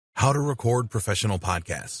How to record professional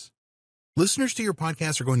podcasts. Listeners to your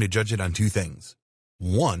podcast are going to judge it on two things.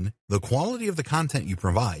 1, the quality of the content you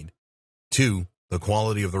provide. 2, the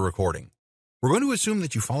quality of the recording. We're going to assume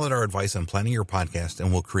that you followed our advice on planning your podcast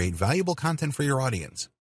and will create valuable content for your audience.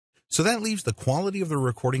 So that leaves the quality of the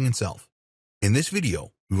recording itself. In this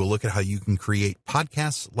video, we will look at how you can create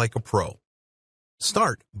podcasts like a pro.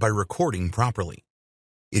 Start by recording properly.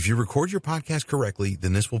 If you record your podcast correctly,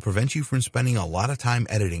 then this will prevent you from spending a lot of time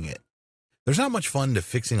editing it. There's not much fun to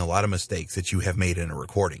fixing a lot of mistakes that you have made in a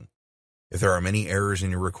recording. If there are many errors in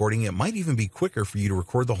your recording, it might even be quicker for you to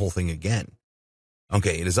record the whole thing again.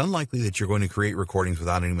 Okay, it is unlikely that you're going to create recordings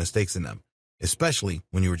without any mistakes in them, especially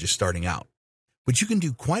when you are just starting out. But you can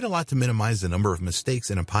do quite a lot to minimize the number of mistakes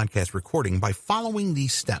in a podcast recording by following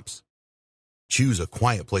these steps. Choose a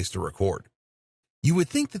quiet place to record. You would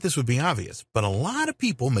think that this would be obvious, but a lot of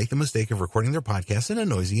people make the mistake of recording their podcast in a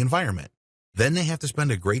noisy environment. Then they have to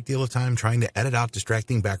spend a great deal of time trying to edit out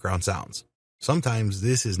distracting background sounds. Sometimes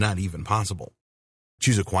this is not even possible.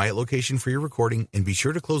 Choose a quiet location for your recording and be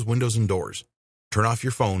sure to close windows and doors. Turn off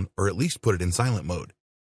your phone or at least put it in silent mode.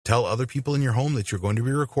 Tell other people in your home that you're going to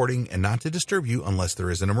be recording and not to disturb you unless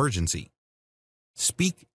there is an emergency.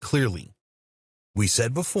 Speak clearly. We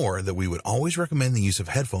said before that we would always recommend the use of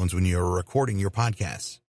headphones when you are recording your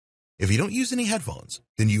podcasts. If you don't use any headphones,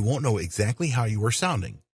 then you won't know exactly how you are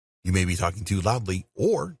sounding. You may be talking too loudly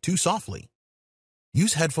or too softly.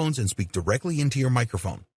 Use headphones and speak directly into your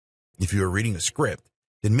microphone. If you are reading a script,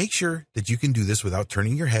 then make sure that you can do this without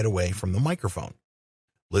turning your head away from the microphone.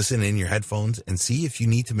 Listen in your headphones and see if you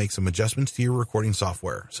need to make some adjustments to your recording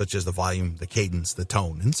software, such as the volume, the cadence, the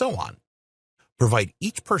tone, and so on. Provide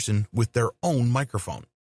each person with their own microphone.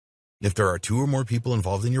 If there are 2 or more people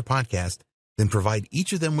involved in your podcast, then provide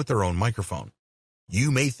each of them with their own microphone. You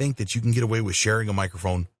may think that you can get away with sharing a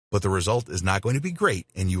microphone, but the result is not going to be great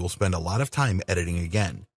and you will spend a lot of time editing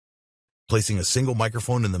again. Placing a single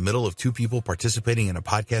microphone in the middle of 2 people participating in a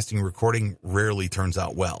podcasting recording rarely turns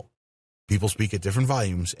out well. People speak at different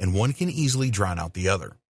volumes and one can easily drown out the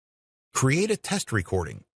other. Create a test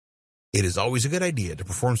recording. It is always a good idea to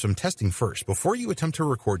perform some testing first before you attempt to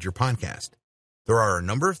record your podcast. There are a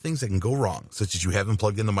number of things that can go wrong, such as you haven't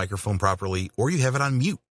plugged in the microphone properly or you have it on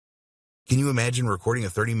mute. Can you imagine recording a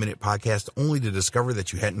 30-minute podcast only to discover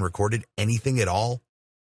that you hadn't recorded anything at all?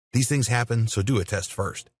 These things happen, so do a test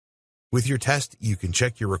first. With your test, you can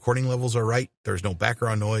check your recording levels are right, there's no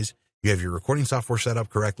background noise, you have your recording software set up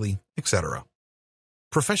correctly, etc.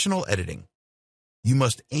 Professional editing. You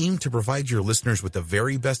must aim to provide your listeners with the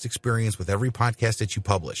very best experience with every podcast that you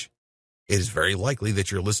publish. It is very likely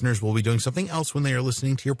that your listeners will be doing something else when they are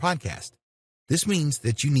listening to your podcast. This means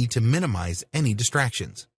that you need to minimize any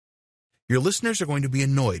distractions. Your listeners are going to be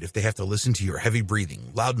annoyed if they have to listen to your heavy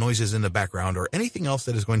breathing, loud noises in the background, or anything else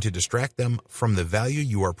that is going to distract them from the value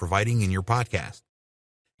you are providing in your podcast.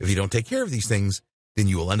 If you don't take care of these things, then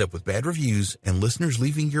you will end up with bad reviews and listeners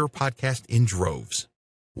leaving your podcast in droves.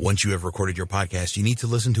 Once you have recorded your podcast, you need to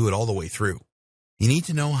listen to it all the way through. You need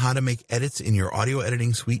to know how to make edits in your audio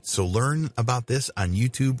editing suite, so learn about this on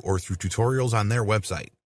YouTube or through tutorials on their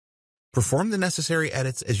website. Perform the necessary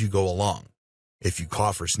edits as you go along. If you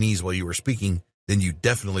cough or sneeze while you are speaking, then you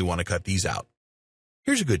definitely want to cut these out.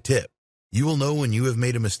 Here's a good tip. You will know when you have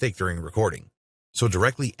made a mistake during recording. So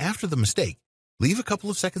directly after the mistake, leave a couple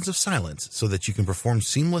of seconds of silence so that you can perform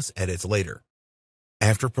seamless edits later.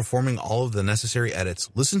 After performing all of the necessary edits,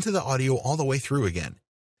 listen to the audio all the way through again.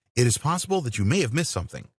 It is possible that you may have missed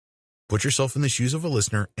something. Put yourself in the shoes of a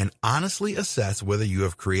listener and honestly assess whether you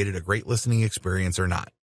have created a great listening experience or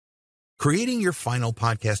not. Creating your final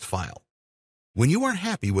podcast file. When you are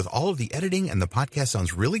happy with all of the editing and the podcast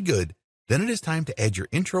sounds really good, then it is time to add your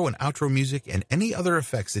intro and outro music and any other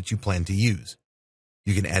effects that you plan to use.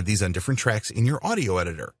 You can add these on different tracks in your audio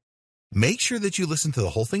editor. Make sure that you listen to the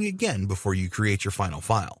whole thing again before you create your final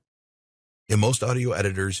file. In most audio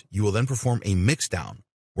editors, you will then perform a mixdown,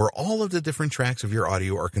 where all of the different tracks of your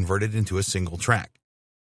audio are converted into a single track.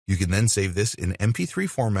 You can then save this in MP3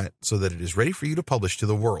 format so that it is ready for you to publish to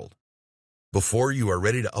the world. Before you are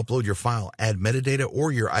ready to upload your file, add metadata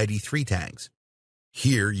or your ID3 tags.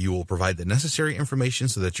 Here, you will provide the necessary information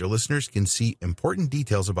so that your listeners can see important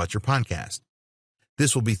details about your podcast.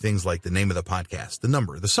 This will be things like the name of the podcast, the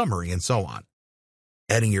number, the summary, and so on.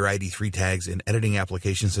 Adding your ID3 tags in editing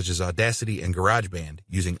applications such as Audacity and GarageBand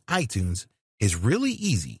using iTunes is really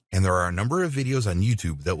easy, and there are a number of videos on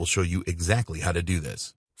YouTube that will show you exactly how to do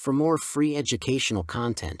this. For more free educational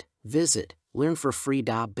content, visit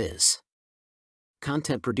learnforfree.biz.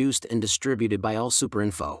 Content produced and distributed by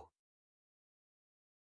AllSuperInfo.